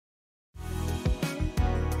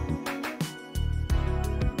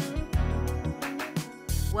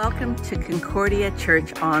Welcome to Concordia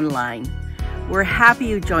Church Online. We're happy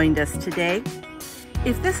you joined us today.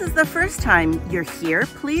 If this is the first time you're here,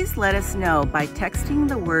 please let us know by texting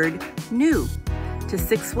the word NEW to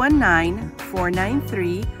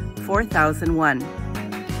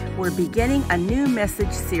 619-493-4001. We're beginning a new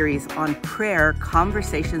message series on prayer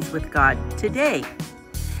conversations with God today.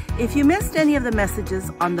 If you missed any of the messages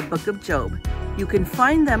on the book of Job, you can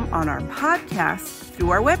find them on our podcast through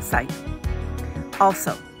our website.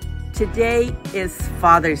 Also, today is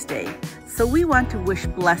Father's Day, so we want to wish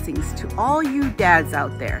blessings to all you dads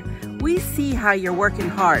out there. We see how you're working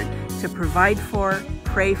hard to provide for,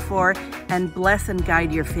 pray for, and bless and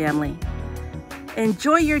guide your family.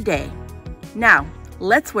 Enjoy your day. Now,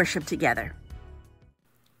 let's worship together.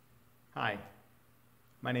 Hi,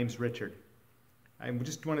 my name's Richard. I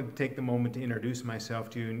just wanted to take the moment to introduce myself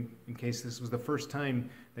to you in case this was the first time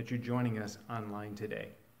that you're joining us online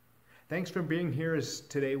today. Thanks for being here as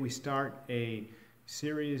today we start a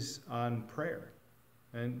series on prayer.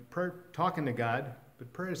 And prayer, talking to God,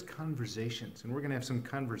 but prayer is conversations. And we're going to have some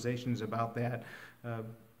conversations about that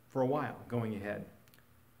for a while going ahead.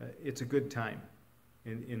 It's a good time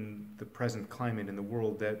in the present climate in the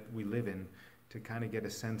world that we live in to kind of get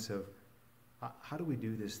a sense of how do we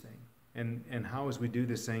do this thing? And how, as we do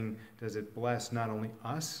this thing, does it bless not only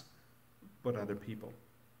us, but other people?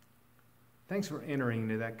 Thanks for entering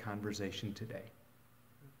into that conversation today.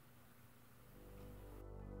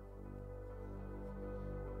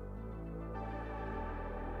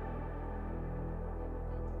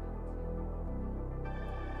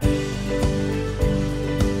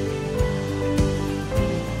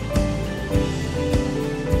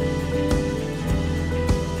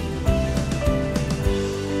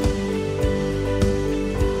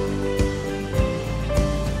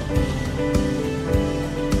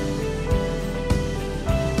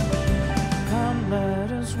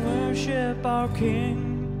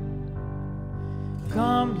 King,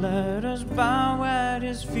 come, let us bow at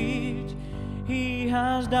his feet. He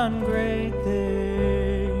has done great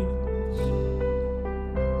things.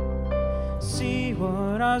 See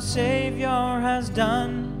what our Savior has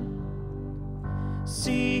done.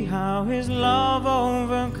 See how his love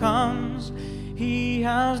overcomes. He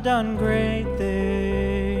has done great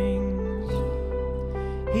things.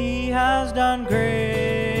 He has done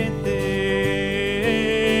great things.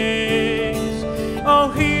 Oh,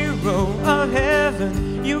 hero of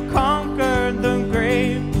heaven, you conquered the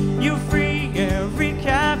grave. You free every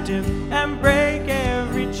captive and break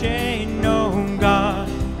every chain. Oh, God,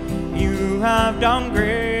 you have done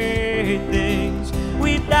great things.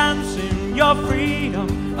 We dance in your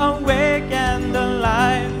freedom, awake and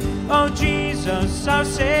alive. Oh, Jesus, our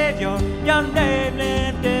Savior, your name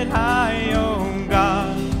lifted high. Oh,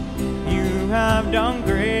 God, you have done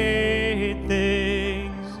great things.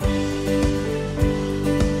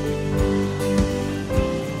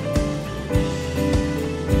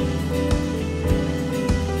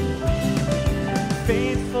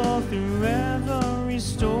 Through every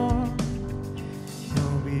storm,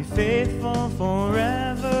 you'll be faithful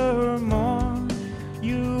forevermore.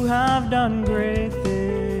 You have done great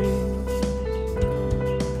things,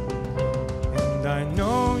 and I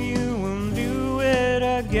know you will do it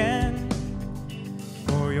again.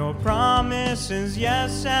 For your promise is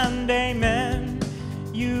yes and amen.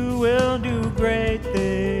 You will do great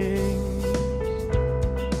things.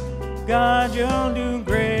 God, you'll do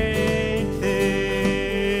great things.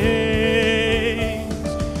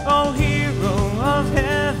 Oh, hero of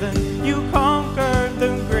heaven, you conquered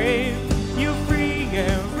the grave. You free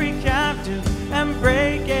every captive and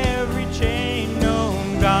break every chain. Oh,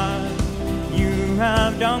 God, you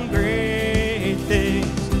have done great things.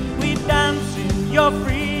 We dance in your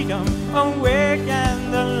freedom, awake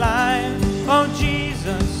and alive. Oh,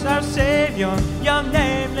 Jesus, our Savior, your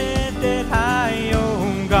name lifted high.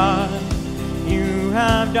 Oh, God, you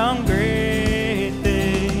have done great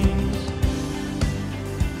things.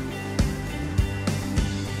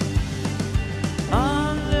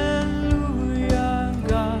 Hallelujah,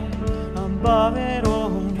 God, above it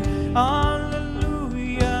all.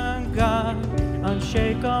 Hallelujah, God,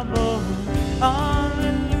 unshakable.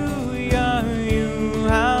 Hallelujah, you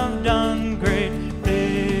have done great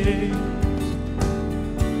things.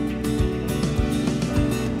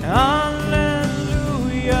 Hallelujah,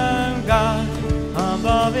 God,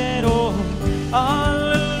 above it all.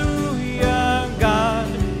 Hallelujah, God,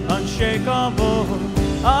 unshakable.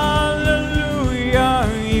 Hallelujah,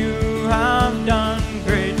 you have done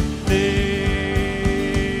great things.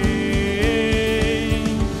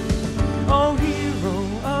 Oh, hero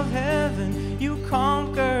of heaven, you call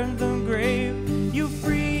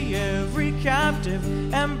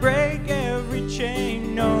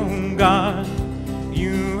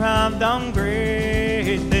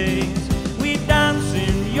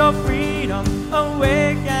freedom,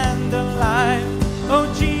 awake and alive.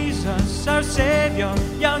 Oh Jesus, our Savior,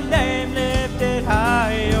 your name lifted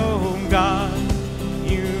high. Oh God,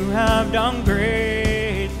 you have done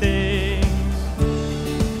great things.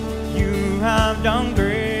 You have done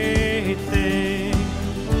great things.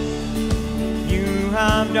 You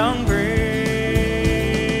have done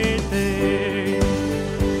great things.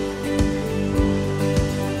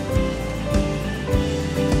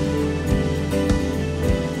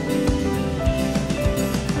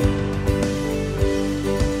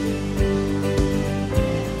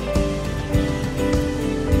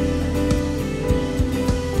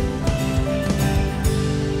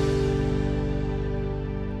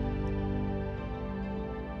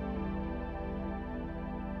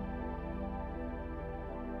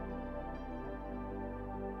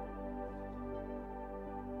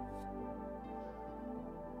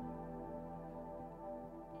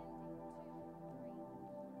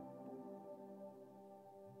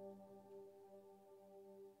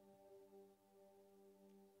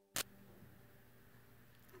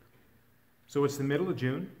 So it's the middle of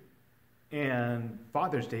June, and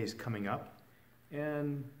Father's Day is coming up,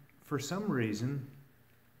 and for some reason,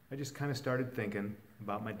 I just kind of started thinking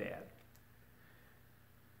about my dad.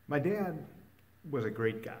 My dad was a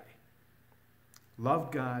great guy.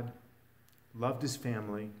 Loved God, loved his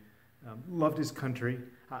family, loved his country.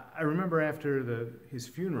 I remember after his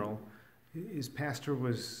funeral, his pastor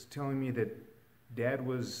was telling me that Dad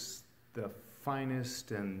was the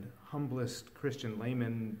finest and humblest Christian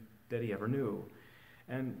layman that he ever knew.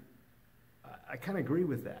 And I kind of agree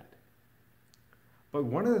with that. But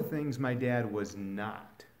one of the things my dad was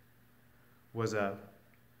not was a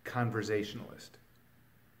conversationalist.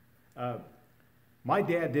 My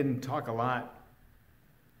dad didn't talk a lot,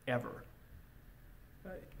 ever.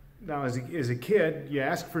 Now, as a kid, you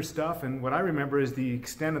ask for stuff, and what I remember is the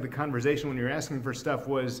extent of the conversation when you're asking for stuff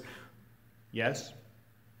was yes,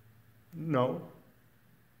 no,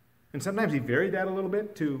 and sometimes he varied that a little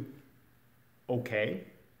bit to okay,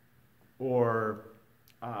 or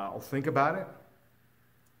I'll think about it.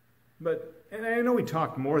 And I know we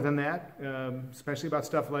talked more than that, especially about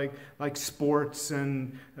stuff like sports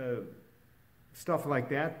and stuff like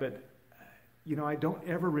that, but you know, I don't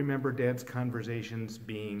ever remember Dad's conversations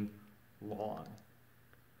being long.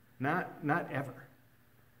 Not ever.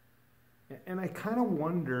 And I kind of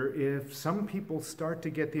wonder if some people start to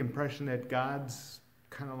get the impression that God's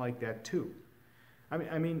kind of like that too.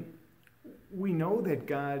 I mean, we know that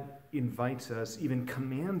God invites us, even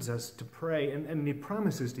commands us to pray, and He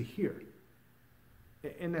promises to hear.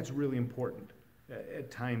 And that's really important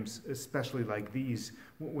at times, especially like these,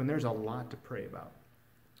 when there's a lot to pray about.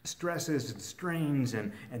 Stresses and strains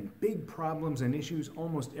and big problems and issues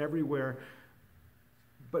almost everywhere.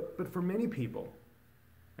 But for many people,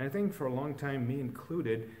 and I think for a long time, me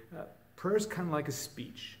included, prayer is kind of like a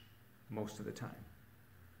speech most of the time.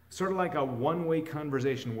 Sort of like a one-way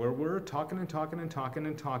conversation where we're talking and talking and talking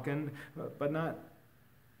and talking, but not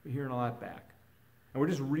hearing a lot back. And we're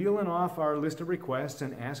just reeling off our list of requests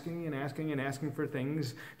and asking and asking and asking for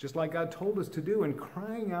things just like God told us to do, and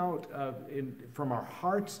crying out from our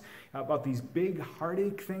hearts about these big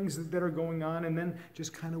heartache things that are going on, and then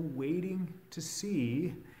just kind of waiting to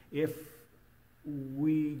see if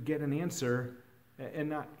we get an answer and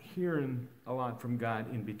not hearing a lot from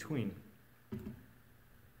God in between.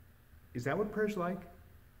 Is that what prayer's like?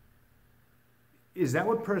 Is that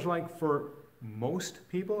what prayer's like for most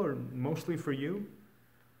people, or mostly for you?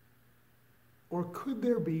 Or could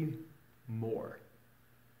there be more?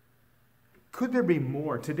 Could there be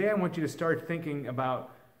more? Today I want you to start thinking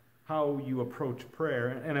about how you approach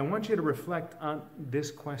prayer, and I want you to reflect on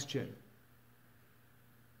this question.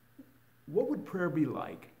 What would prayer be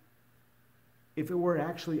like if it were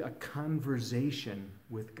actually a conversation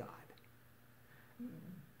with God?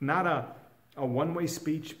 Not a one-way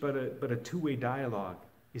speech, but a two-way dialogue.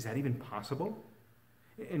 Is that even possible?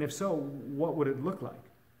 And if so, what would it look like?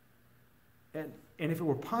 And if it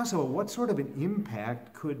were possible, what sort of an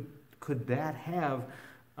impact could that have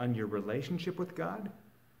on your relationship with God,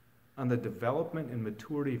 on the development and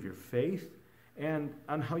maturity of your faith, and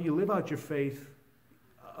on how you live out your faith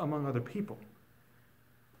among other people?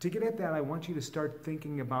 To get at that, I want you to start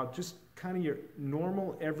thinking about just kind of your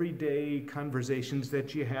normal, everyday conversations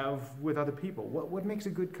that you have with other people. What makes a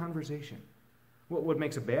good conversation? What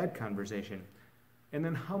makes a bad conversation? And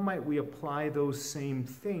then how might we apply those same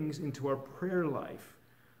things into our prayer life?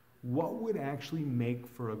 What would actually make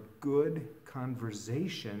for a good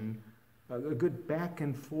conversation, a good back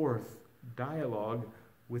and forth dialogue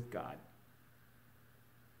with God?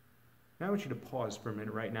 Now I want you to pause for a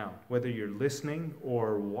minute right now, whether you're listening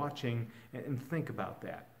or watching, and think about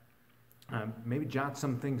that. Maybe jot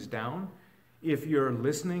some things down. If you're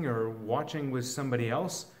listening or watching with somebody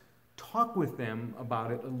else, talk with them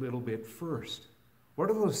about it a little bit first.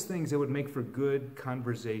 What are those things that would make for good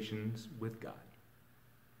conversations with God?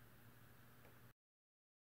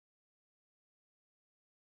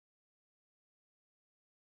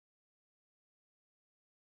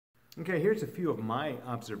 Okay, here's a few of my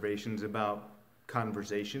observations about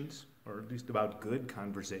conversations, or at least about good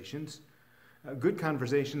conversations. Good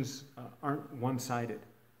conversations aren't one-sided.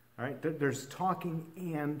 All right, there's talking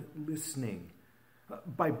and listening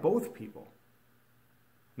by both people.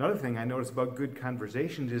 Another thing I notice about good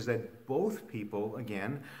conversations is that both people,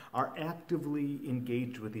 again, are actively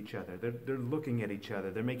engaged with each other. They're looking at each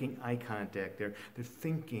other. They're making eye contact. They're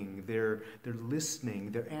thinking. They're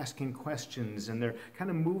listening. They're asking questions, and they're kind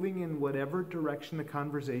of moving in whatever direction the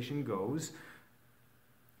conversation goes.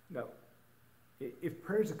 Now, if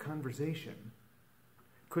prayer is a conversation,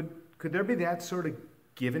 could there be that sort of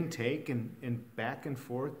give and take and back and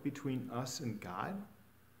forth between us and God?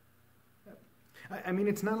 I mean,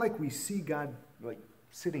 it's not like we see God like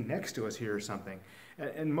sitting next to us here or something.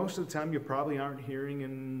 And most of the time you probably aren't hearing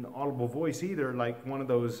an audible voice either, like one of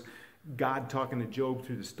those God talking to Job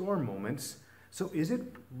through the storm moments. So is it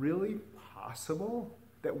really possible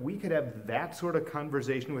that we could have that sort of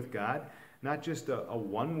conversation with God? Not just a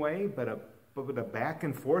one-way, but a back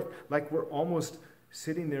and forth, like we're almost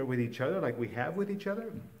sitting there with each other, like we have with each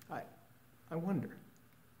other? I wonder.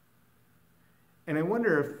 And I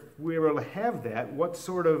wonder if we were able to have that, what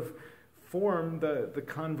sort of form the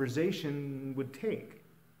conversation would take.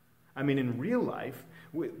 I mean, in real life,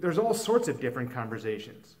 there's all sorts of different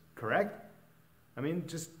conversations, correct? I mean,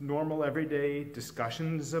 just normal everyday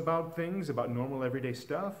discussions about things, about normal everyday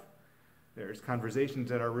stuff. There's conversations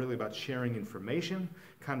that are really about sharing information,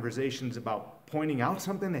 conversations about pointing out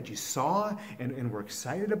something that you saw and were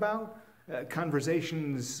excited about,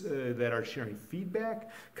 conversations that are sharing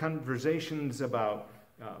feedback, conversations about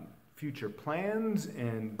future plans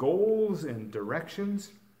and goals and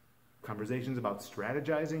directions, conversations about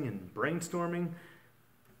strategizing and brainstorming,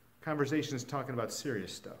 conversations talking about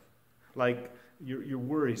serious stuff, like your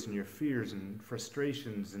worries and your fears and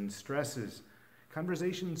frustrations and stresses,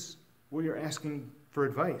 conversations where you're asking for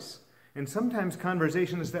advice, and sometimes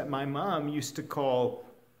conversations that my mom used to call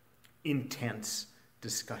intense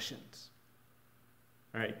discussions.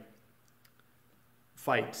 All right,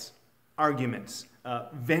 fights, arguments,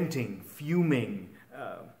 venting, fuming.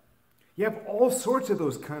 You have all sorts of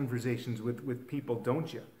those conversations with people,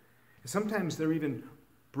 don't you? Sometimes they're even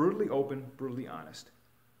brutally open, brutally honest.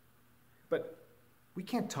 But we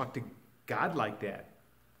can't talk to God like that,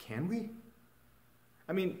 can we?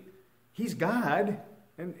 I mean, He's God,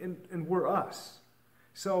 and we're us.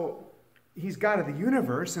 So He's God of the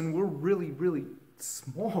universe, and we're really, really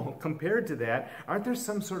small compared to that. Aren't there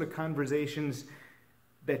some sort of conversations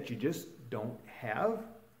that you just don't have,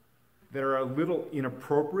 that are a little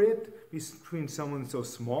inappropriate between someone so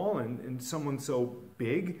small and someone so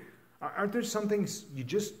big? Aren't there some things you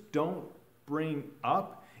just don't bring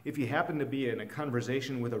up if you happen to be in a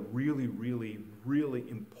conversation with a really, really, really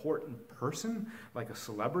important person, like a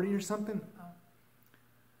celebrity or something?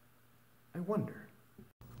 I wonder.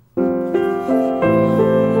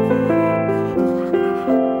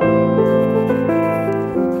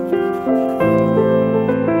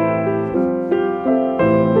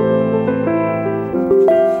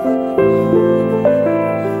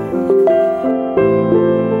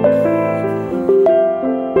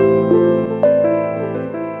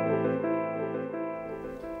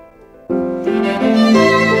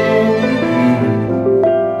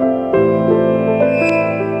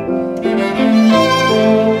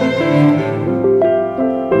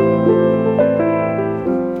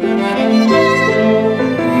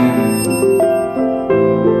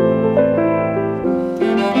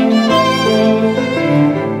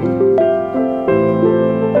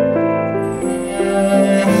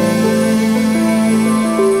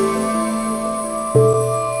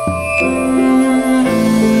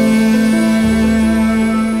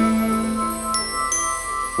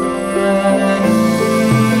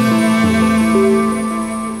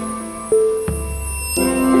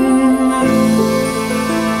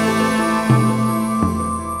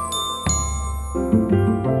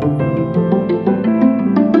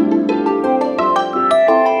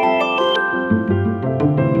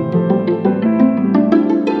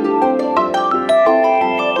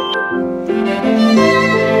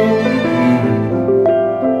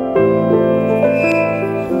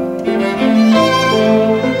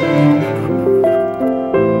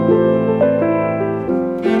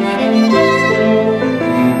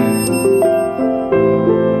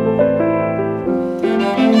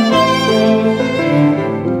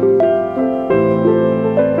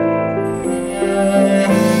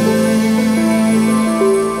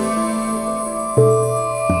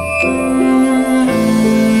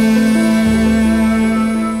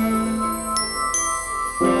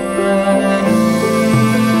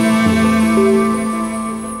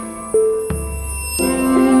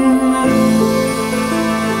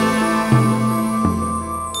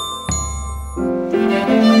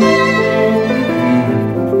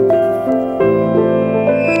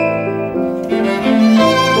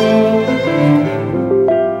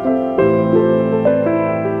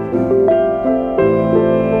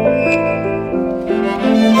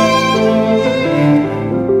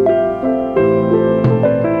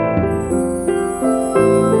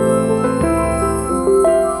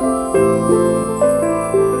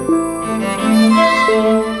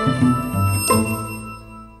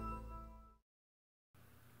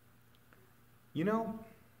 You know,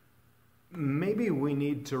 maybe we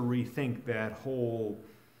need to rethink that whole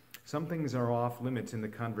some things are off limits in the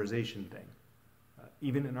conversation thing,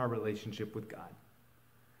 even in our relationship with God.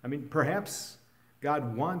 I mean, perhaps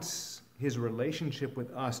God wants his relationship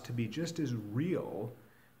with us to be just as real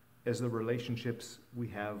as the relationships we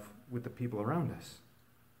have with the people around us.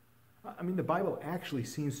 I mean, the Bible actually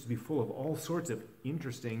seems to be full of all sorts of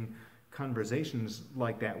interesting conversations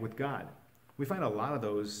like that with God. We find a lot of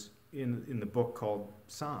those in the book called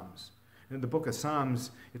Psalms. In the book of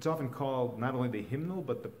Psalms, it's often called not only the hymnal,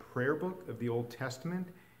 but the prayer book of the Old Testament.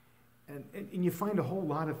 And you find a whole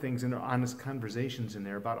lot of things in there, honest conversations in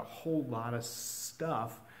there about a whole lot of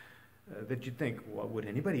stuff that you think, well,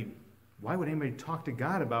 why would anybody talk to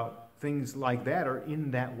God about things like that or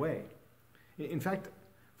in that way? In fact,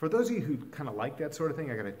 for those of you who kind of like that sort of thing,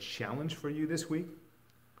 I got a challenge for you this week.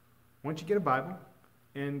 Why don't you get a Bible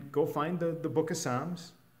and go find the book of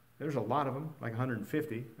Psalms. There's a lot of them, like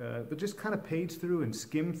 150, but just kind of page through and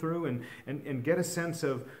skim through and get a sense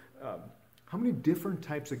of how many different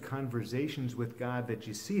types of conversations with God that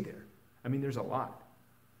you see there. I mean, there's a lot.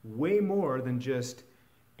 Way more than just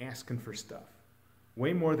asking for stuff.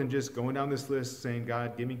 Way more than just going down this list saying,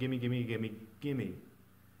 God, gimme, gimme, gimme, gimme, gimme.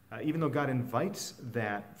 Even though God invites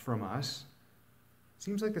that from us, it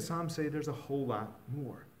seems like the Psalms say there's a whole lot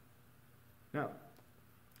more. Now,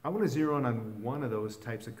 I want to zero in on one of those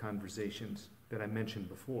types of conversations that I mentioned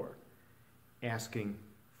before, asking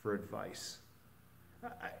for advice.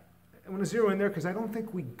 I want to zero in there because I don't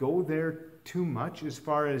think we go there too much as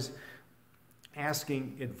far as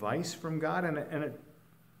asking advice from God, and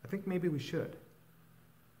I think maybe we should.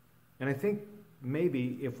 And I think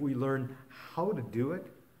maybe if we learn how to do it,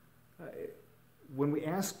 when we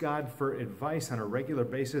ask God for advice on a regular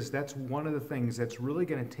basis, that's one of the things that's really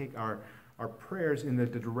going to take our prayers in the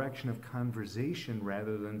direction of conversation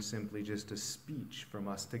rather than simply just a speech from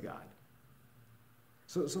us to God.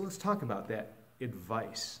 So let's talk about that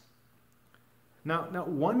advice. Now,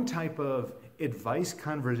 one type of advice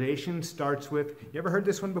conversation starts with, you ever heard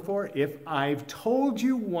this one before? If I've told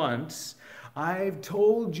you once, I've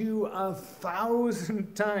told you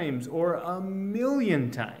 1,000 times or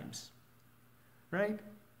 1,000,000 times, right?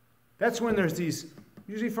 That's when there's these,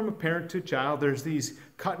 usually from a parent to a child, there's these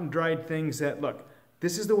cut and dried things that, look,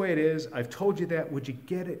 this is the way it is. I've told you that. Would you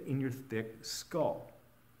get it in your thick skull?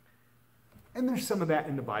 And there's some of that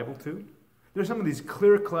in the Bible too. There's some of these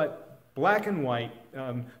clear-cut, black and white,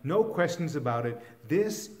 no questions about it.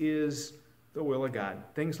 This is the will of God.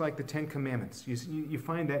 Things like the Ten Commandments. You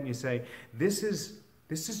find that and you say, this is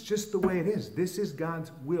just the way it is. This is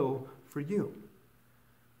God's will for you.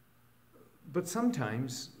 But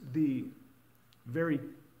sometimes the very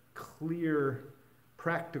clear,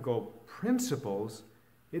 practical principles,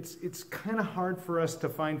 it's kind of hard for us to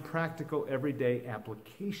find practical, everyday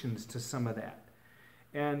applications to some of that.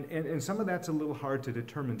 And some of that's a little hard to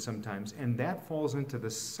determine sometimes. And that falls into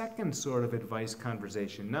the second sort of advice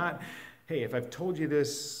conversation. Not, hey, if I've told you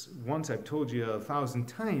this once, I've told you 1,000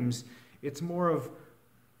 times. It's more of,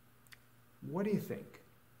 what do you think?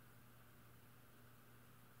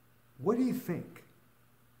 What do you think?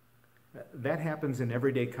 That happens in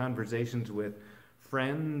everyday conversations with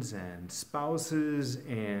friends and spouses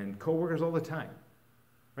and coworkers all the time,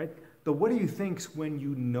 right? The what do you think's when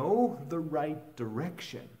you know the right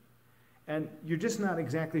direction and you're just not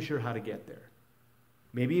exactly sure how to get there.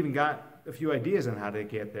 Maybe even got a few ideas on how to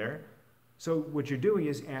get there. So what you're doing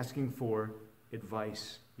is asking for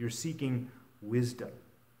advice. You're seeking wisdom.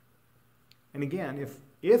 And again,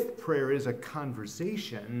 if prayer is a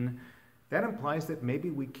conversation, that implies that maybe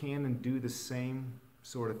we can and do the same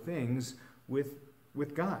sort of things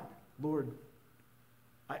with God. Lord,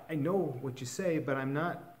 I know what you say, but I'm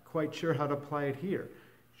not quite sure how to apply it here.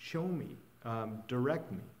 Show me,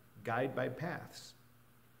 direct me, guide by paths.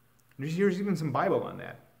 Here's even some Bible on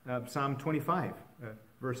that. Psalm 25,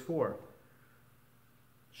 verse 4.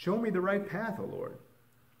 Show me the right path, O Lord.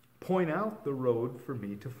 Point out the road for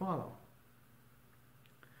me to follow.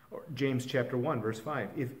 Or James chapter 1, verse 5.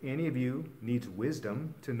 If any of you needs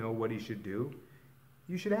wisdom to know what he should do,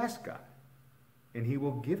 you should ask God, and he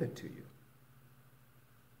will give it to you.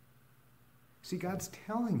 See, God's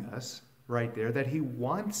telling us right there that he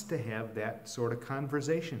wants to have that sort of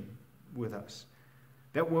conversation with us.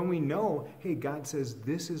 That when we know, hey, God says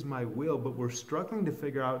this is my will, but we're struggling to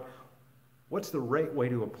figure out what's the right way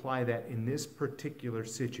to apply that in this particular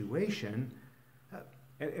situation,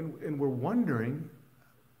 and we're wondering,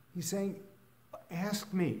 he's saying,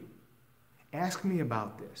 ask me. Ask me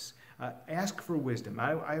about this. Ask for wisdom.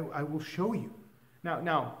 I will show you.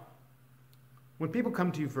 Now, when people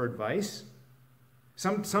come to you for advice,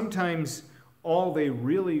 sometimes all they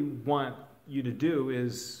really want you to do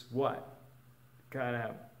is what?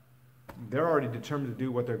 They're already determined to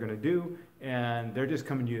do what they're going to do, and they're just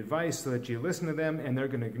coming to you advice so that you listen to them, and they're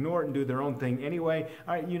going to ignore it and do their own thing anyway.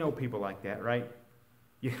 All right, you know people like that, right?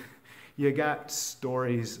 You got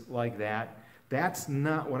stories like that. That's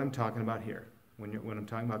not what I'm talking about here when I'm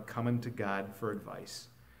talking about coming to God for advice.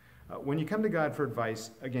 When you come to God for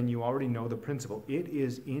advice, again, you already know the principle. It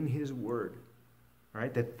is in His Word,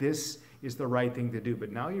 right, that this is the right thing to do.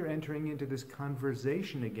 But now you're entering into this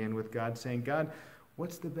conversation again with God, saying, God,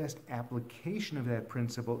 what's the best application of that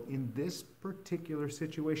principle in this particular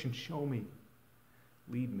situation? Show me,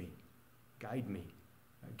 lead me, guide me,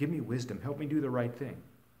 give me wisdom, help me do the right thing.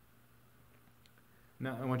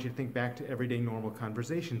 Now, I want you to think back to everyday normal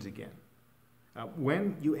conversations again.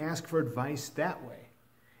 When you ask for advice that way,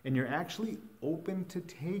 and you're actually open to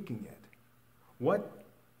taking it,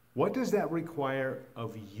 what does that require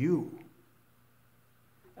of you?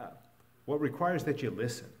 What requires that you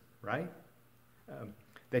listen, right?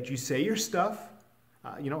 That you say your stuff.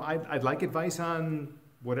 I'd like advice on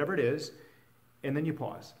whatever it is, and then you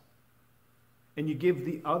pause. And you give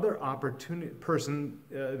the other person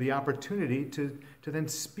the opportunity to then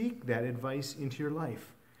speak that advice into your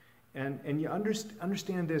life. And you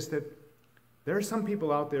understand this, that there are some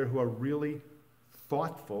people out there who are really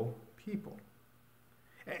thoughtful people.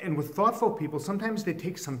 And with thoughtful people, sometimes they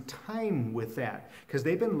take some time with that because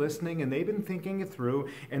they've been listening and they've been thinking it through.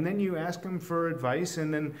 And then you ask them for advice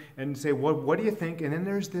and say, well, what do you think? And then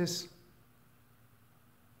there's this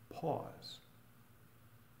pause,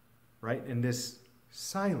 right? And this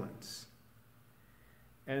silence.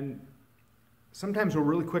 And sometimes we're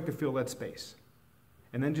really quick to fill that space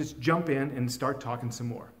and then just jump in and start talking some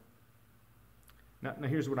more. Now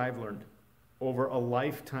here's what I've learned over a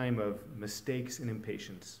lifetime of mistakes and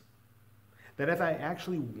impatience. That if I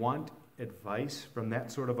actually want advice from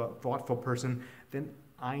that sort of a thoughtful person, then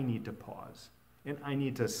I need to pause. And I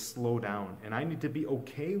need to slow down. And I need to be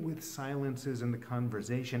okay with silences in the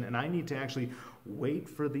conversation. And I need to actually wait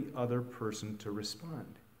for the other person to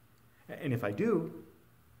respond. And if I do,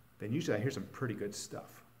 then usually I hear some pretty good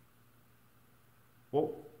stuff.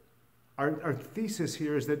 Well, our thesis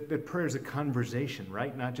here is that prayer is a conversation,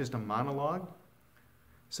 right? Not just a monologue.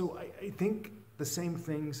 So I think the same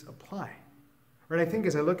things apply. Right? I think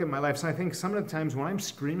as I look at my life, so I think some of the times when I'm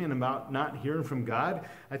screaming about not hearing from God,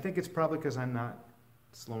 I think it's probably because I'm not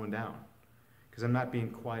slowing down, because I'm not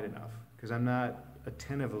being quiet enough, because I'm not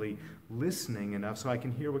attentively listening enough so I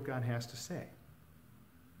can hear what God has to say.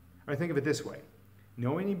 Or I think of it this way.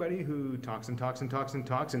 Know anybody who talks and talks and talks and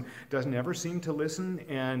talks and doesn't ever seem to listen,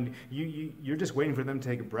 and you're just waiting for them to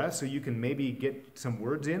take a breath so you can maybe get some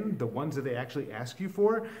words in, the ones that they actually ask you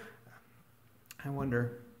for? I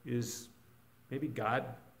wonder, is maybe God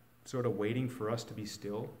sort of waiting for us to be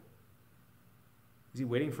still? Is He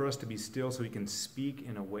waiting for us to be still so He can speak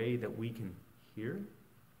in a way that we can hear?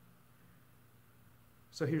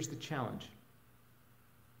 So here's the challenge.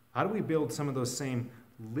 How do we build some of those same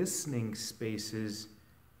listening spaces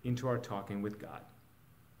into our talking with God?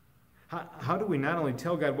 How do we not only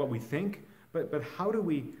tell God what we think, but how do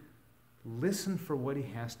we listen for what He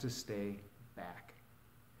has to say back?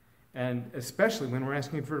 And especially when we're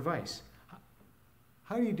asking for advice.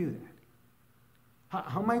 How do you do that?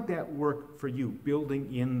 How might that work for you,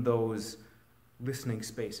 building in those listening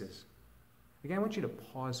spaces? Again, I want you to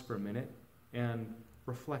pause for a minute and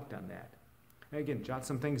reflect on that. And again, jot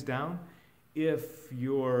some things down. If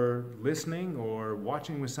you're listening or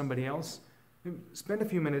watching with somebody else, spend a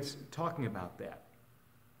few minutes talking about that.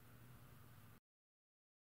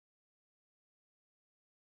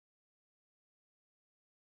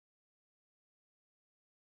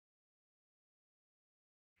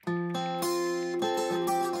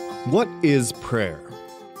 What is prayer?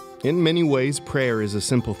 In many ways, prayer is a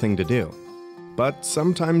simple thing to do. But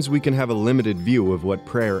sometimes we can have a limited view of what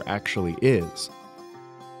prayer actually is.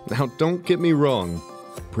 Now, don't get me wrong.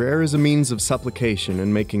 Prayer is a means of supplication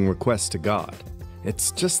and making requests to God. It's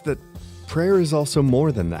just that prayer is also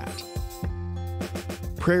more than that.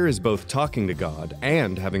 Prayer is both talking to God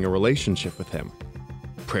and having a relationship with Him.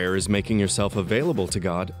 Prayer is making yourself available to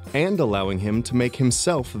God and allowing Him to make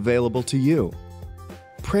Himself available to you.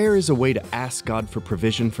 Prayer is a way to ask God for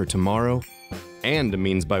provision for tomorrow and a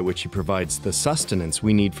means by which He provides the sustenance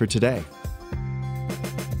we need for today.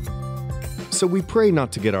 So we pray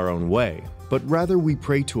not to get our own way, but rather we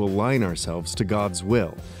pray to align ourselves to God's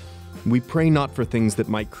will. We pray not for things that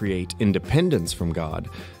might create independence from God,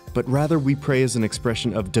 but rather we pray as an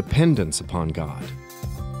expression of dependence upon God.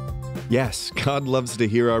 Yes, God loves to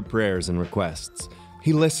hear our prayers and requests.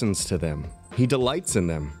 He listens to them. He delights in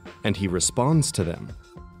them. and He responds to them.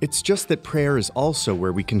 It's just that prayer is also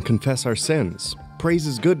where we can confess our sins, praise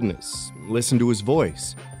His goodness, listen to His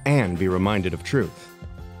voice, and be reminded of truth.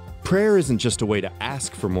 Prayer isn't just a way to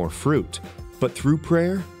ask for more fruit, but through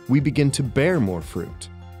prayer, we begin to bear more fruit.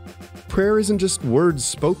 Prayer isn't just words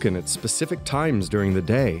spoken at specific times during the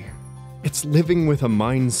day. It's living with a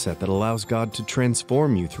mindset that allows God to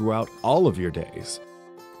transform you throughout all of your days.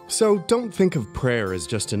 So don't think of prayer as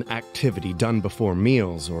just an activity done before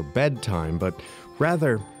meals or bedtime, but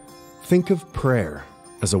rather, think of prayer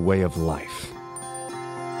as a way of life.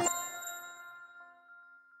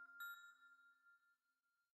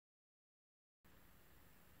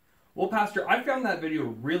 Well, Pastor, I found that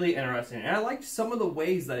video really interesting, and I liked some of the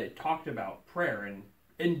ways that it talked about prayer and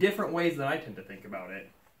in different ways than I tend to think about it.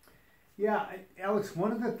 Yeah, Alex,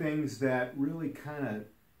 one of the things that really kind of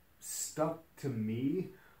stuck to me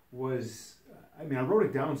was, I wrote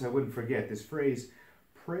it down so I wouldn't forget this phrase: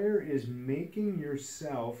 prayer is making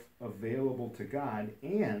yourself available to God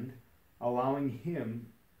and allowing Him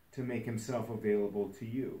to make Himself available to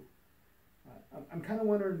you. I'm kind of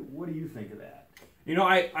wondering, what do you think of that? You know,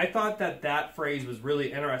 I thought that phrase was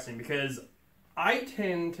really interesting because I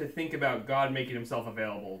tend to think about God making Himself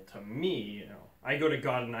available to me. You know, I go to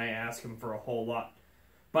God and I ask Him for a whole lot.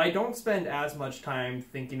 But I don't spend as much time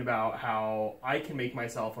thinking about how I can make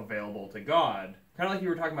myself available to God. Kind of like you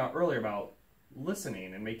were talking about earlier about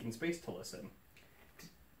listening and making space to listen.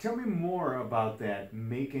 Tell me more about that,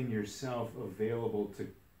 making yourself available to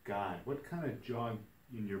God. What kind of jogged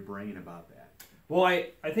in your brain about that? Well,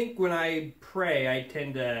 I think when I pray, I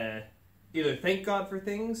tend to either thank God for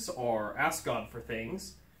things or ask God for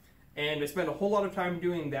things. And I spend a whole lot of time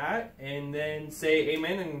doing that and then say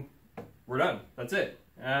amen and we're done. That's it.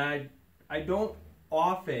 I don't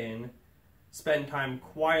often spend time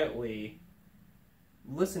quietly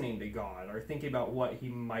listening to God or thinking about what He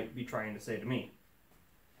might be trying to say to me.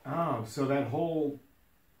 Oh, so that whole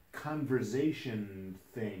conversation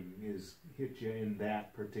thing hit you in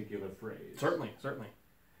that particular phrase. Certainly.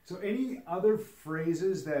 So any other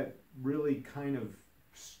phrases that really kind of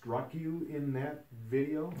struck you in that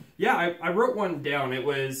video? Yeah, I wrote one down. It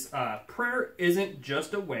was, prayer isn't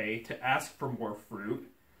just a way to ask for more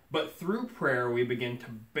fruit, but through prayer we begin to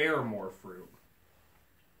bear more fruit.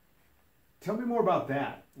 Tell me more about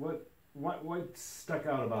that. What stuck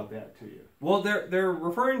out about that to you? Well, they're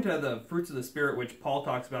referring to the fruits of the Spirit, which Paul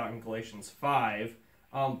talks about in Galatians 5.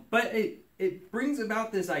 But it brings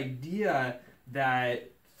about this idea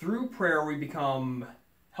that through prayer we become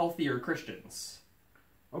healthier Christians.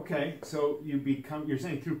 Okay, so you're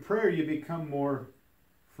saying through prayer you become more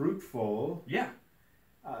fruitful. Yeah.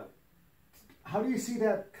 How do you see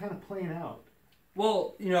that kind of playing out?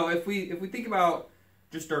 Well, you know, if we think about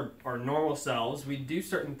just our normal selves, we do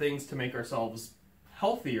certain things to make ourselves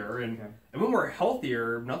healthier, and when we're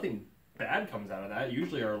healthier, nothing bad comes out of that.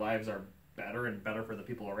 Usually our lives are better and better for the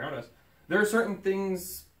people around us. There are certain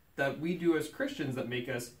things that we do as Christians that make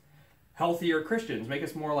us healthier Christians, make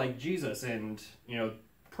us more like Jesus, and, you know,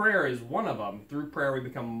 prayer is one of them. Through prayer we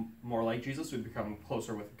become more like Jesus, we become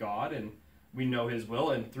closer with God, and we know His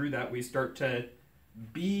will, and through that we start to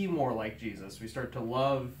be more like Jesus. We start to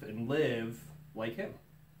love and live like Him.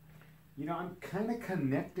 You know, I'm kind of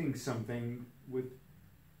connecting something with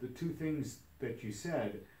the two things that you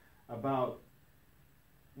said about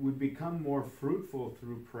we become more fruitful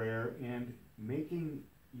through prayer and making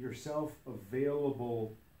yourself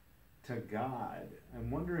available to God. I'm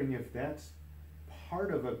wondering if that's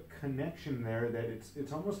part of a connection there, that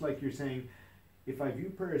it's almost like you're saying, if I view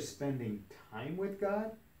prayer as spending time with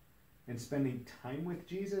God and spending time with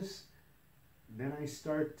Jesus, then I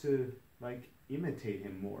start to imitate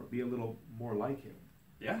Him more, be a little more like Him.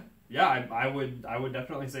 Yeah, I would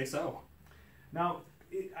definitely say so. Now,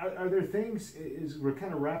 are there things, as we're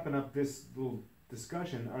kind of wrapping up this little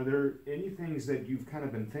discussion, are there any things that you've kind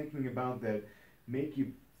of been thinking about that make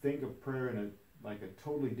you think of prayer in a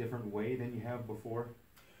totally different way than you have before?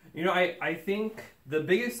 You know, I think the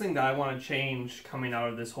biggest thing that I want to change coming out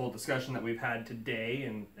of this whole discussion that we've had today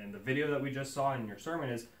and the video that we just saw in your sermon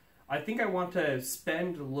is, I think I want to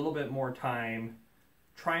spend a little bit more time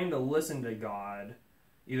trying to listen to God,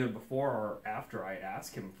 either before or after I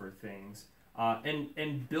ask Him for things,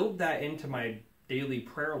 and build that into my daily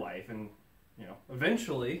prayer life. And, you know,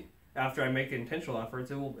 eventually, after I make intentional efforts,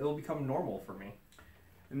 it will become normal for me.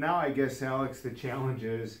 And now I guess, Alex, the challenge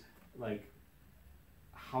is,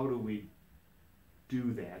 how do we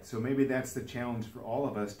do that? So maybe that's the challenge for all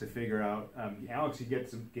of us to figure out. Alex, you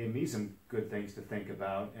gave me some good things to think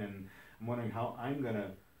about, and I'm wondering how I'm going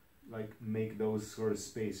to make those sort of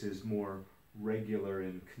spaces more regular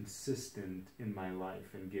and consistent in my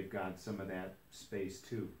life and give God some of that space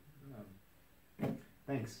too.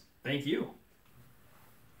 Thanks. Thank you.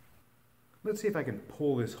 Let's see if I can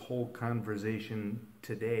pull this whole conversation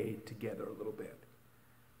today together a little bit.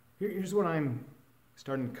 Here's what I'm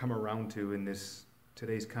starting to come around to in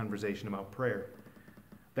today's conversation about prayer.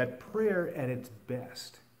 That prayer at its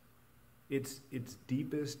best, its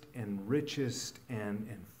deepest and richest and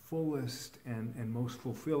fullest and most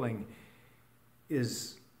fulfilling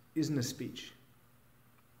isn't a speech.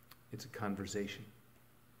 It's a conversation.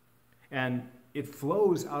 And it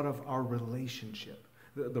flows out of our relationship,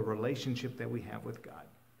 the relationship that we have with God.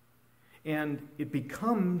 And it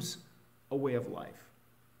becomes a way of life.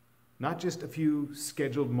 Not just a few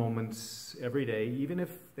scheduled moments every day, even if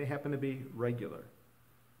they happen to be regular.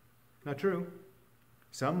 Not true.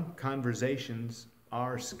 Some conversations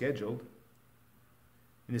are scheduled.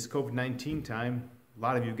 In this COVID-19 time, a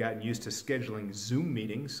lot of you have gotten used to scheduling Zoom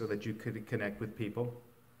meetings so that you could connect with people.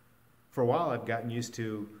 For a while, I've gotten used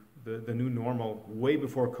to the new normal, way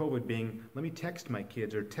before COVID, being, let me text my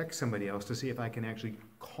kids or text somebody else to see if I can actually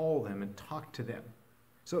call them and talk to them.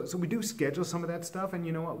 So we do schedule some of that stuff, and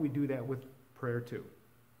you know what? We do that with prayer too.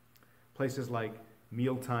 Places like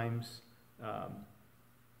meal times,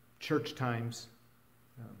 church times,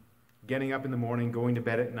 getting up in the morning, going to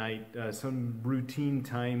bed at night, some routine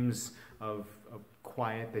times of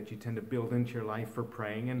quiet that you tend to build into your life for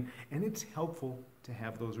praying, and it's helpful to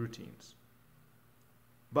have those routines.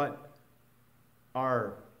 But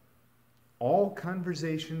are all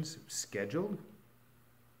conversations scheduled?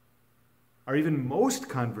 Are even most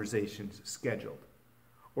conversations scheduled?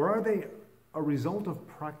 Or are they a result of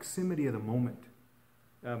proximity of the moment?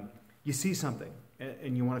 You see something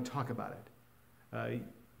and you want to talk about it.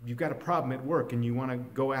 You've got a problem at work and you want to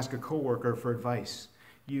go ask a coworker for advice.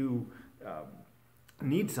 You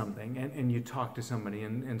need something and you talk to somebody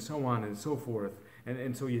and so on and so forth.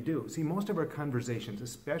 And so you do. See, most of our conversations,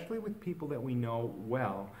 especially with people that we know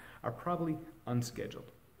well, are probably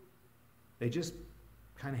unscheduled. They just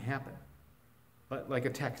kind of happen, like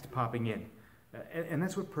a text popping in. And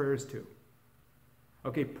that's what prayer is too.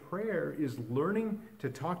 Okay, prayer is learning to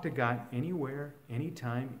talk to God anywhere,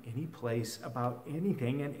 anytime, any place, about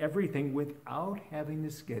anything and everything without having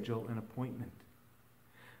to schedule an appointment.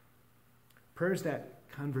 Prayer is that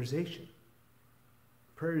conversation.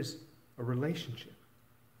 Prayer is a relationship.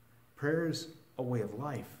 Prayer is a way of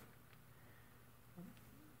life.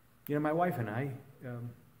 You know, my wife and I,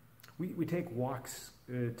 we take walks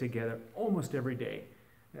together almost every day.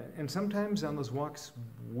 And sometimes on those walks,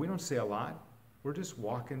 we don't say a lot. We're just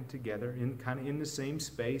walking together in the same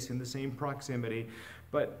space, in the same proximity.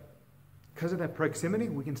 But because of that proximity,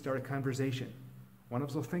 we can start a conversation. One of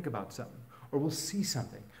us will think about something, or we'll see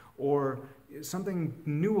something, or something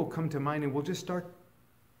new will come to mind, and we'll just start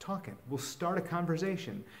talking. We'll start a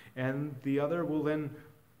conversation, and the other will then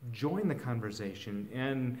join the conversation,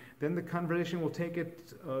 and then the conversation will take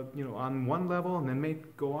it on one level and then may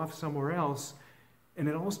go off somewhere else. And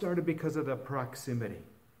it all started because of the proximity.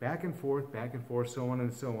 Back and forth, so on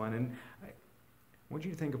and so on. And I want you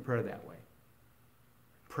to think of prayer that way.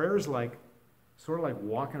 Prayer is sort of like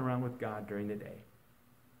walking around with God during the day.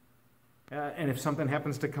 And if something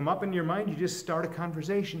happens to come up in your mind, you just start a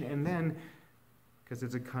conversation, and then, because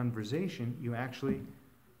it's a conversation, you actually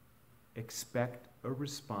expect a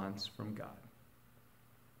response from God.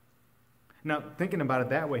 Now, thinking about it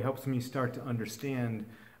that way helps me start to understand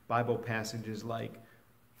Bible passages like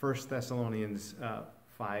 1 Thessalonians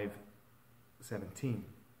 5:17.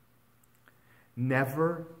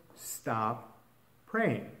 Never stop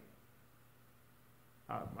praying.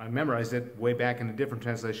 I memorized it way back in a different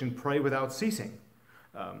translation, pray without ceasing.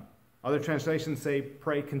 Other translations say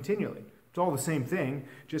pray continually. It's all the same thing,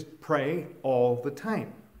 just pray all the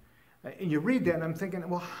time. And you read that and I'm thinking,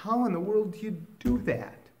 well, how in the world do you do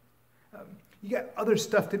that? You got other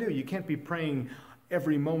stuff to do. You can't be praying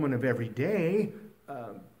every moment of every day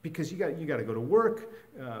because you got to go to work.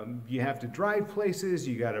 You have to drive places.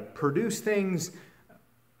 You got to produce things.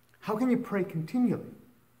 How can you pray continually?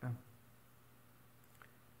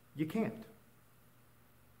 You can't.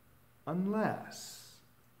 Unless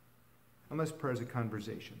prayer is a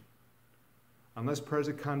conversation. Unless prayer is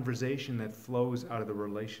a conversation that flows out of the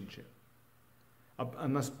relationship.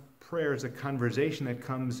 Unless prayer is a conversation that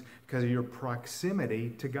comes because of your proximity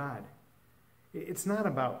to God. It's not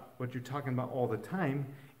about what you're talking about all the time.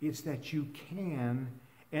 It's that you can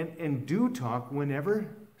and do talk whenever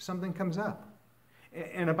something comes up.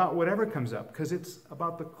 And about whatever comes up. Because it's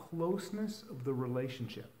about the closeness of the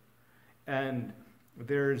relationship. And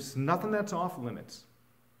there's nothing that's off limits.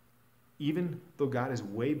 Even though God is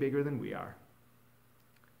way bigger than we are.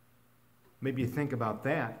 Maybe you think about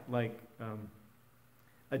that like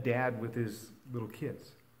a dad with his little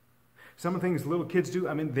kids. Some of the things little kids do,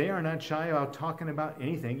 I mean, they are not shy about talking about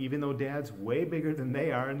anything, even though dad's way bigger than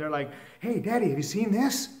they are. And they're like, hey, Daddy, have you seen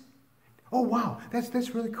this? Oh, wow,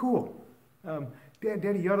 that's really cool.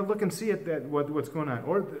 Daddy, you ought to look and see what's going on.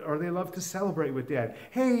 Or they love to celebrate with Dad.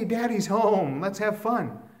 Hey, Daddy's home. Let's have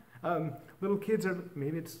fun. Little kids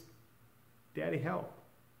maybe it's Daddy, help.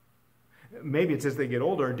 Maybe it's as they get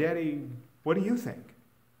older, Daddy, what do you think?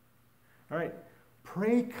 All right,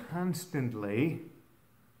 pray constantly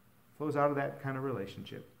flows out of that kind of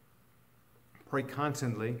relationship. Pray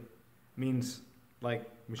constantly means, like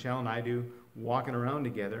Michelle and I do, walking around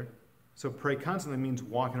together. So pray constantly means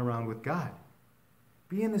walking around with God.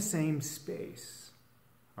 Be in the same space.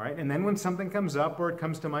 All right? And then when something comes up or it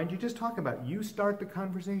comes to mind, you just talk about it. You start the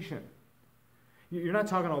conversation. You're not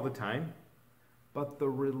talking all the time, but the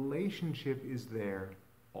relationship is there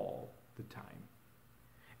all the time.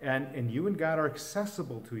 And you and God are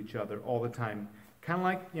accessible to each other all the time. Kind of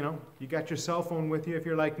like, you got your cell phone with you if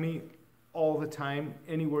you're like me all the time,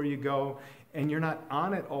 anywhere you go, and you're not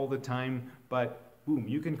on it all the time, but boom,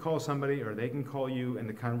 you can call somebody or they can call you and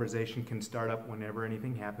the conversation can start up whenever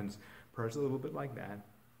anything happens. Prayer's a little bit like that.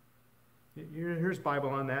 Here's Bible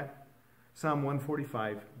on that. Psalm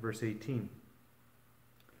 145, verse 18.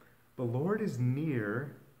 The Lord is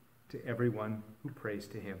near to everyone who prays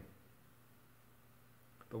to him.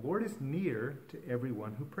 The Lord is near to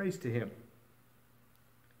everyone who prays to him.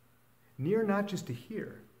 Near not just to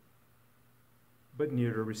hear, but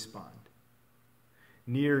near to respond.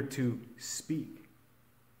 Near to speak.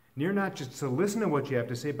 Near not just to listen to what you have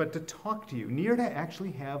to say, but to talk to you. Near to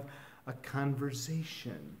actually have a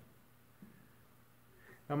conversation.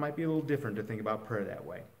 Now, it might be a little different to think about prayer that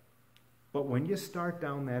way. But when you start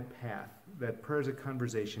down that path, that prayer is a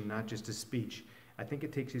conversation, not just a speech, I think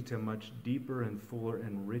it takes you to a much deeper and fuller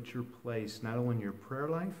and richer place, not only in your prayer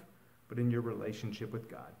life, but in your relationship with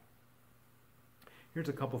God. Here's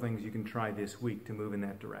a couple things you can try this week to move in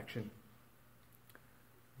that direction.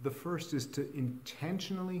 The first is to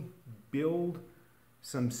intentionally build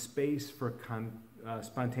some space for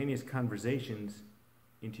spontaneous conversations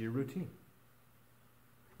into your routine.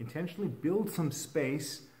 Intentionally build some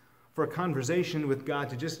space for a conversation with God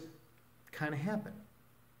to just kind of happen.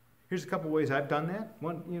 Here's a couple ways I've done that.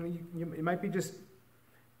 One, it might be just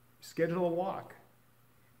schedule a walk.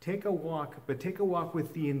 Take a walk, but take a walk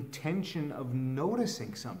with the intention of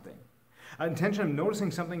noticing something. An intention of noticing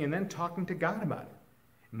something and then talking to God about it.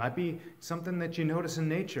 It might be something that you notice in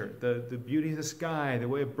nature, the beauty of the sky, the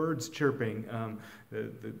way of birds chirping,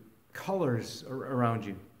 the colors around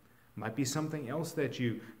you. It might be something else that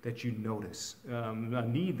you notice, a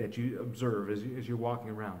need that you observe as you're walking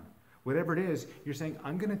around. Whatever it is, you're saying,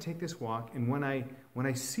 I'm going to take this walk, and when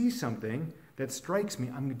I see something that strikes me,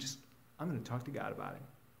 I'm going to talk to God about it.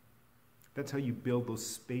 That's how you build those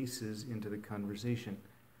spaces into the conversation.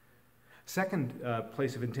 Second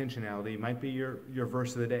place of intentionality might be your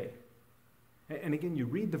verse of the day. And again, you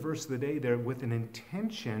read the verse of the day there with an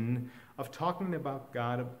intention of talking about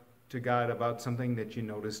to God about something that you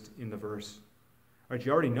noticed in the verse. All right,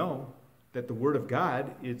 you already know that the Word of God,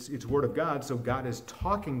 it's Word of God, so God is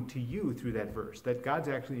talking to you through that verse, that God's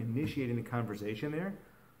actually initiating the conversation there.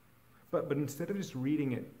 But instead of just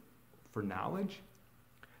reading it for knowledge,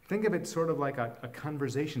 think of it sort of like a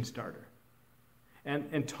conversation starter.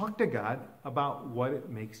 And talk to God about what it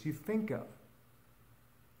makes you think of.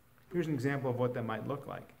 Here's an example of what that might look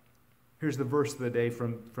like. Here's the verse of the day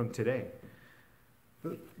from today.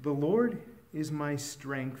 The Lord is my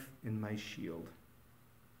strength and my shield.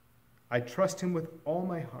 I trust him with all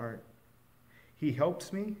my heart. He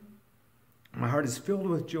helps me. My heart is filled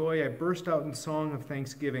with joy. I burst out in song of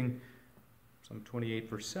thanksgiving. Psalm 28,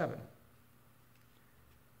 verse 7.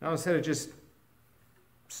 Now, instead of just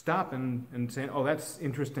stopping and saying, oh, that's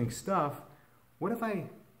interesting stuff, what if I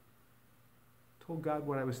told God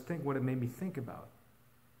what I was thinking, what it made me think about?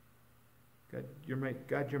 God, you're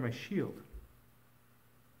my shield.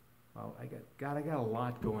 Well, I got a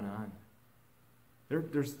lot going on.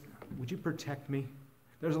 Would you protect me?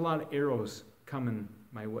 There's a lot of arrows coming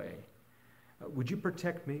my way. Would you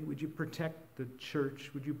protect me? Would you protect the church?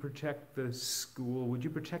 Would you protect the school? Would you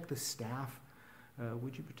protect the staff?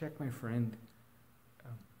 Would you protect my friend?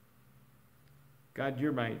 God,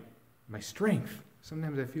 you're my strength.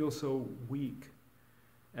 Sometimes I feel so weak.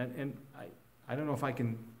 And I don't know if I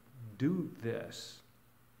can do this.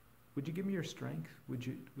 Would you give me your strength? Would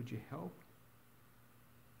you help?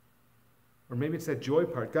 Or maybe it's that joy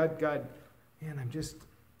part. God, man,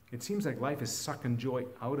 it seems like life is sucking joy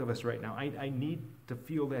out of us right now. I need to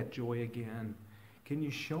feel that joy again. Can you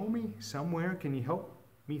show me somewhere? Can you help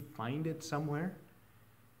me find it somewhere?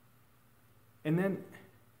 And then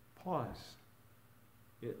pause.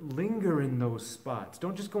 Linger in those spots.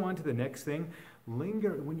 Don't just go on to the next thing.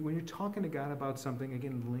 Linger. When you're talking to God about something,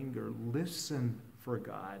 again, linger. Listen for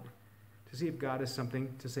God to see if God has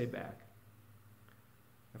something to say back.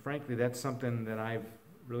 And frankly, that's something that I've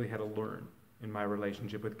really had to learn in my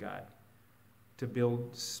relationship with God, to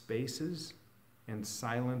build spaces and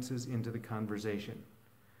silences into the conversation,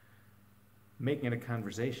 making it a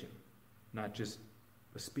conversation, not just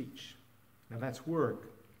a speech. Now that's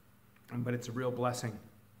work, but it's a real blessing.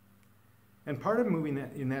 And part of moving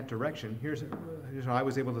in that direction, here's how I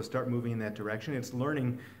was able to start moving in that direction. It's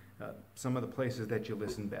learning some of the places that you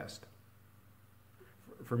listen best.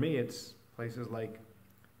 For me, it's places like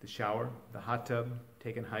the shower, the hot tub,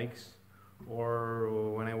 taking hikes,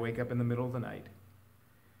 or when I wake up in the middle of the night.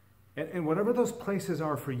 And whatever those places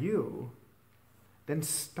are for you, then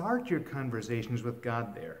start your conversations with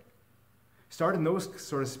God there. Start in those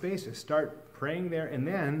sort of spaces. Start praying there, and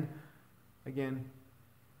then, again,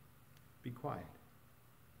 be quiet.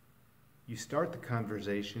 You start the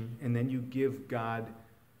conversation, and then you give God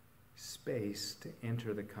space to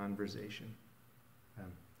enter the conversation.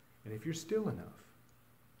 And if you're still enough,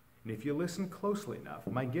 and if you listen closely enough,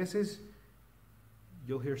 my guess is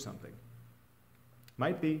you'll hear something.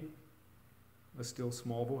 Might be a still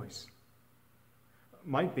small voice.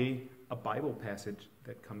 Might be a Bible passage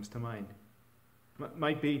that comes to mind.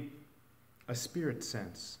 Might be a spirit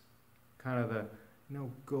sense, kind of the,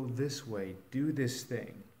 go this way, do this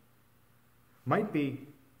thing. Might be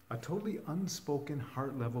a totally unspoken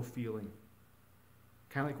heart-level feeling,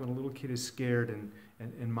 kind of like when a little kid is scared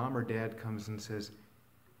and mom or dad comes and says,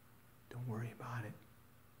 don't worry about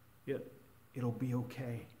it. It'll be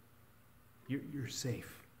okay. You're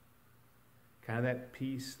safe. Kind of that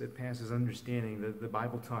peace that passes understanding that the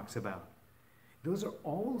Bible talks about. Those are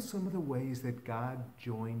all some of the ways that God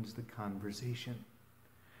joins the conversation.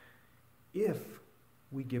 If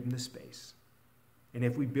we give him the space, and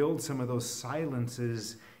if we build some of those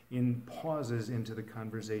silences in pauses into the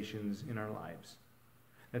conversations in our lives.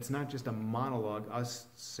 That's not just a monologue, us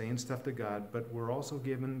saying stuff to God, but we're also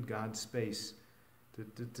giving God space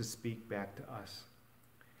to speak back to us.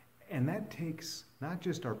 And that takes not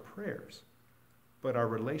just our prayers, but our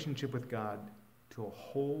relationship with God to a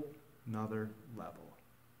whole nother level.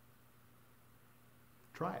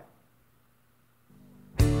 Try it.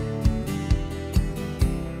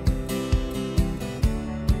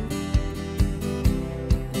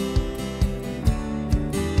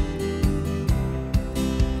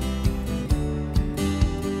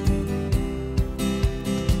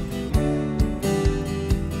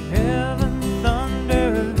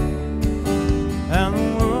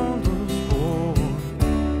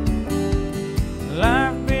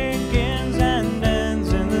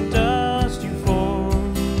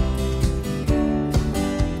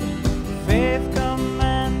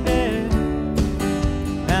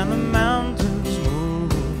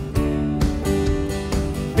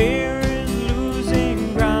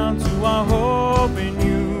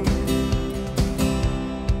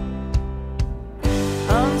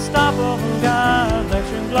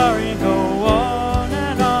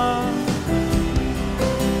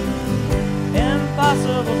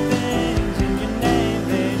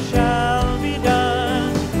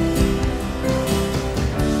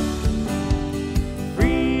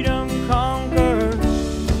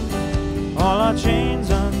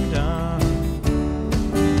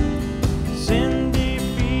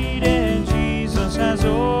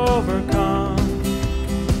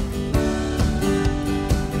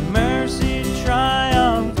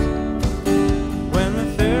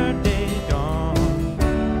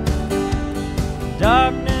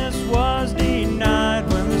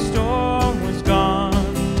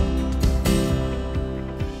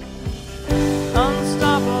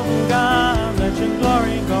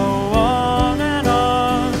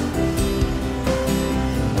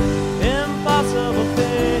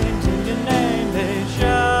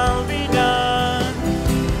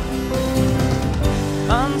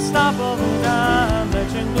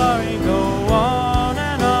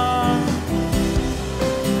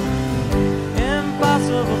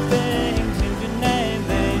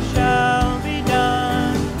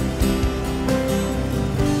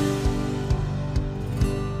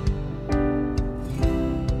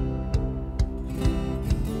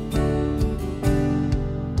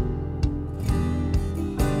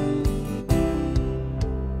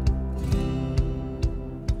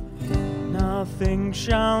 Nothing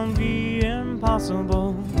shall be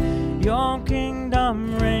impossible. Your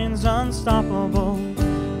kingdom reigns unstoppable.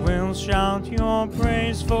 We'll shout your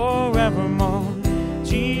praise forevermore.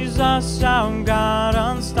 Jesus, our God,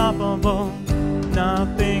 unstoppable.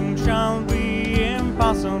 Nothing shall be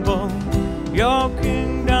impossible. Your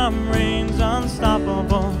kingdom reigns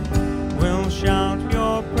unstoppable. We'll shout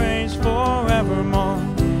your praise forevermore.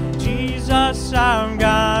 Jesus, our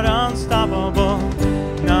God, unstoppable.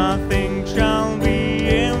 Nothing shall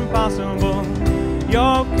be impossible.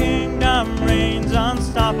 Your kingdom reigns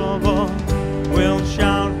unstoppable. We'll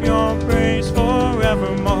shout your praise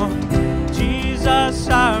forevermore. Jesus,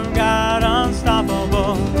 our God,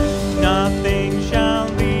 unstoppable. Nothing shall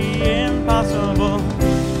be impossible.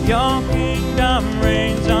 Your kingdom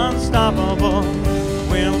reigns unstoppable.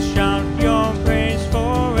 We'll shout your praise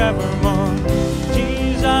forevermore.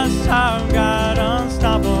 Jesus, our God,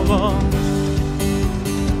 unstoppable.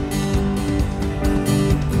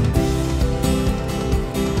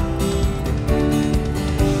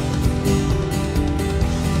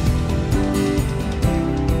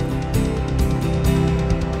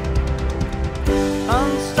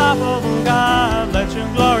 Unstoppable God, let your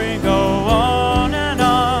glory go on and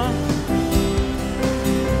on.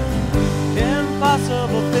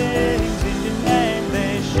 Impossible things in your name,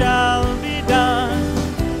 they shall be done.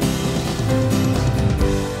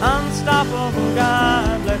 Unstoppable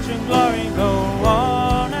God, let your glory go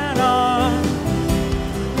on and on.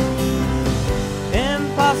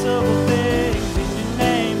 Impossible things in your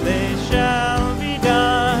name, they shall be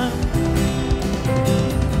done.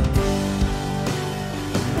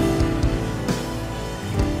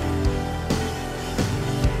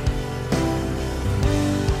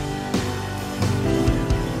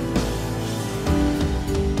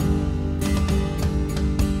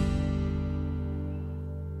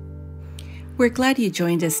 We're glad you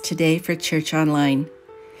joined us today for Church Online.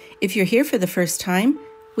 If you're here for the first time,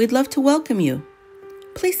 we'd love to welcome you.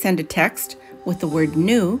 Please send a text with the word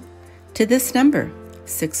NEW to this number,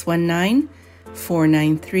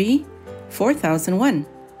 619-493-4001.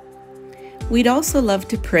 We'd also love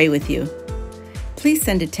to pray with you. Please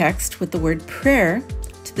send a text with the word prayer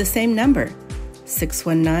to the same number,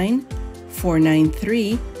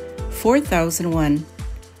 619-493-4001,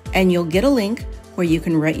 and you'll get a link where you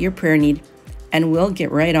can write your prayer need, and we'll get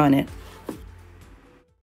right on it.